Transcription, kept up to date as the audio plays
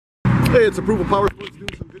Hey, it's Approval Power Sports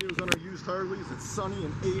doing some videos on our used Harleys. It's sunny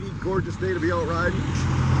and 80, gorgeous day to be out riding.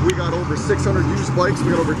 We got over 600 used bikes.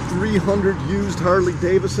 We got over 300 used Harley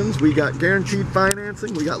Davidsons. We got guaranteed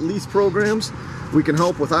financing. We got lease programs. We can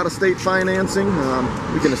help with out-of-state financing.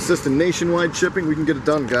 We can assist in nationwide shipping. We can get it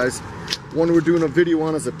done, guys. One we're doing a video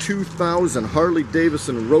on is a 2000 Harley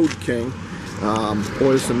Davidson Road King.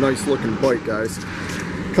 Boy, it's a nice looking bike, guys.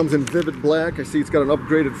 Comes in vivid black. I see it's got an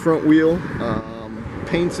upgraded front wheel.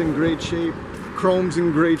 Paint's in great shape. Chrome's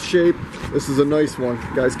in great shape. This is a nice one.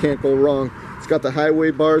 Guys, can't go wrong. It's got the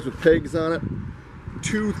highway bars with pegs on it.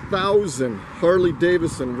 2000 Harley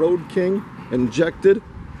Davidson Road King injected.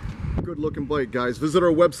 Good looking bike, guys. Visit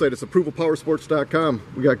our website. It's approvalpowersports.com.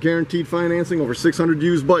 We got guaranteed financing, over 600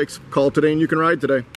 used bikes. Call today and you can ride today.